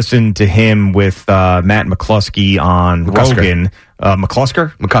interesting. I listened to him with Matt McCluskey on Rogan.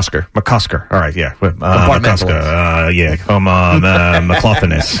 McCusker. All right, yeah. McCusker.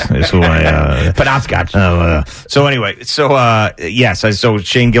 McCluthinus is who I... Penobscot. So anyway, so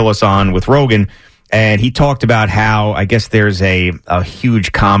Shane Gillis on with Rogan, and he talked about how, I guess there's a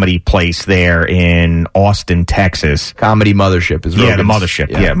huge comedy place there in Austin, Texas. Comedy Mothership is Rogan's. Yeah, the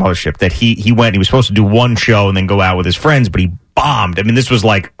Mothership. Yeah, Mothership. That he went, he was supposed to do one show and then go out with his friends, but he bombed. I mean, this was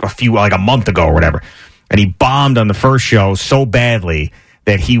like a month ago or whatever. And he bombed on the first show so badly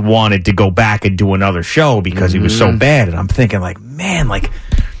that he wanted to go back and do another show because he was so bad. And I'm thinking, like, man, like,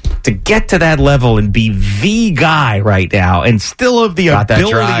 to get to that level and be the guy right now and still have the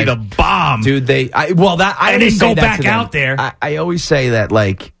ability to bomb. Dude, I didn't go back out there. I always say that,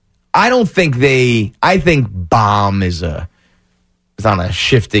 like, I think bomb is on a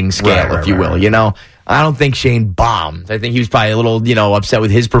shifting scale, if you will, I don't think Shane bombed. I think he was probably a little, upset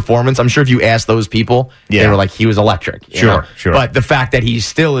with his performance. I'm sure if you asked those people, they were like, he was electric. Sure. But the fact that he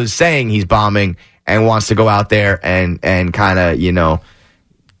still is saying he's bombing and wants to go out there and kind of,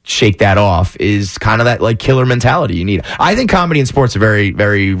 shake that off is kind of that like killer mentality you need. I think comedy and sports are very,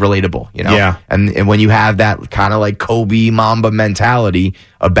 very relatable, Yeah. And when you have that kind of like Kobe Mamba mentality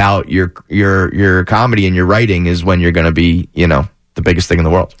about your comedy and your writing is when you're going to be, the biggest thing in the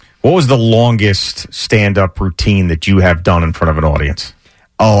world. What was the longest stand-up routine that you have done in front of an audience?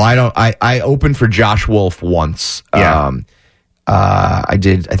 Oh, I opened for Josh Wolf once. Yeah. I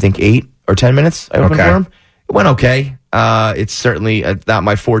did, I think, 8 or 10 minutes. I opened for him. It went okay. It's certainly not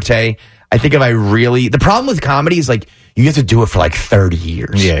my forte. I think the problem with comedy is like you have to do it for like 30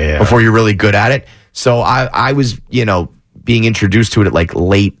 years before you're really good at it. So I was, being introduced to it at like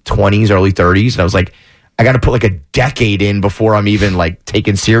late 20s, early 30s. And I was like, I got to put like a decade in before I'm even like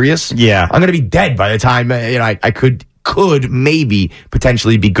taken serious. Yeah. I'm going to be dead by the time, I could maybe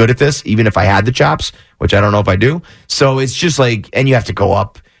potentially be good at this, even if I had the chops, which I don't know if I do. So it's just like, and you have to go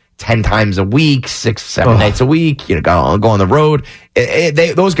up 10 times a week, 6-7 nights a week, go on the road.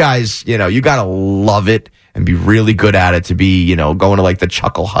 Those guys, you got to love it and be really good at it to be, going to like the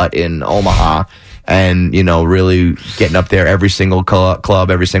Chuckle Hut in Omaha and, really getting up there every single club,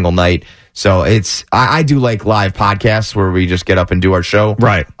 every single night. So I do like live podcasts where we just get up and do our show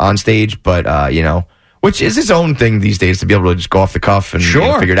on stage, but, which is its own thing these days to be able to just go off the cuff and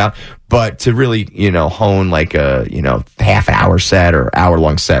figure it out. But to really, hone like a, half hour set or hour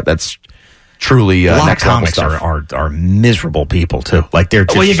long set, that's truly a lot next of comics are miserable people too. Like they're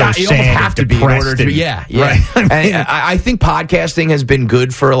just you almost have to be in order to be. Right. And I think podcasting has been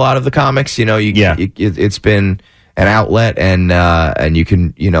good for a lot of the comics. It's been an outlet and you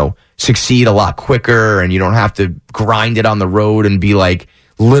can, succeed a lot quicker and you don't have to grind it on the road and be like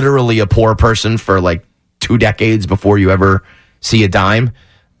literally a poor person for like 2 decades before you ever see a dime.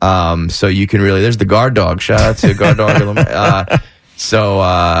 So you can really, there's the guard dog. Shout out to guard dog. So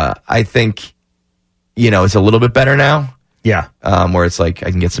I think, it's a little bit better now. Yeah. Where it's like I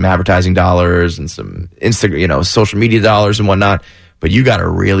can get some advertising dollars and some Instagram, social media dollars and whatnot. But you got to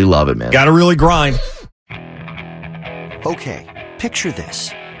really love it, man. Got to really grind. Okay, picture this.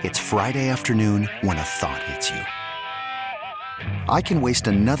 It's Friday afternoon when a thought hits you. I can waste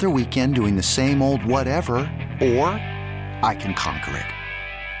another weekend doing the same old whatever, or I can conquer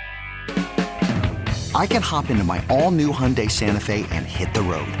it. I can hop into my all-new Hyundai Santa Fe and hit the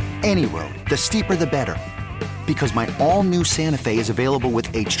road. Any road. The steeper, the better. Because my all-new Santa Fe is available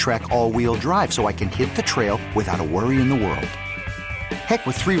with H-Track all-wheel drive, so I can hit the trail without a worry in the world. Heck,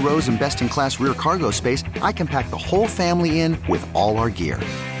 with 3 rows and best-in-class rear cargo space, I can pack the whole family in with all our gear.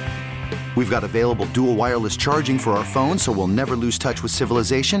 We've got available dual wireless charging for our phones, so we'll never lose touch with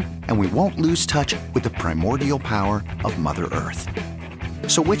civilization, and we won't lose touch with the primordial power of Mother Earth.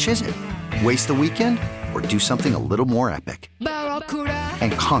 So which is it? Waste the weekend or do something a little more epic?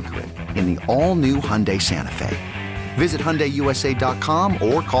 And conquer it in the all-new Hyundai Santa Fe. Visit HyundaiUSA.com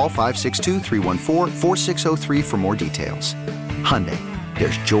or call 562-314-4603 for more details. Hyundai,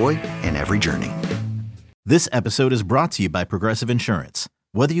 there's joy in every journey. This episode is brought to you by Progressive Insurance.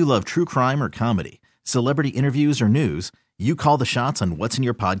 Whether you love true crime or comedy, celebrity interviews or news, you call the shots on what's in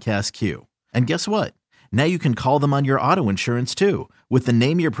your podcast queue. And guess what? Now you can call them on your auto insurance too with the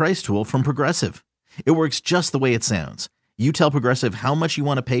Name Your Price tool from Progressive. It works just the way it sounds. You tell Progressive how much you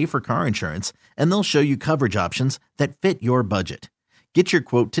want to pay for car insurance, and they'll show you coverage options that fit your budget. Get your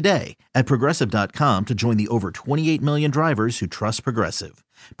quote today at Progressive.com to join the over 28 million drivers who trust Progressive.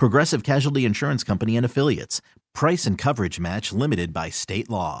 Progressive Casualty Insurance Company and Affiliates. Price and coverage match limited by state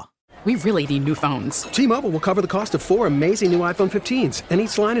law. We really need new phones. T-Mobile will cover the cost of 4 amazing new iPhone 15s, and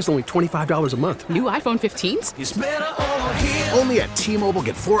each line is only $25 a month. New iPhone 15s? It's better over here. Only at T-Mobile,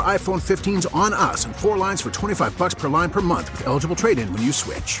 get 4 iPhone 15s on us and 4 lines for $25 per line per month with eligible trade-in when you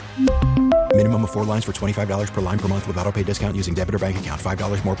switch. Minimum of 4 lines for $25 per line per month with autopay discount using debit or bank account.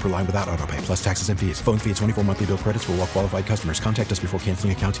 $5 more per line without autopay, plus taxes and fees. Phone fee at 24 monthly bill credits for well-qualified customers. Contact us before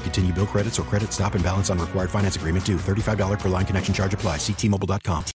canceling account to continue bill credits or credit stop and balance on required finance agreement due. $35 per line connection charge applies. See T-Mobile.com.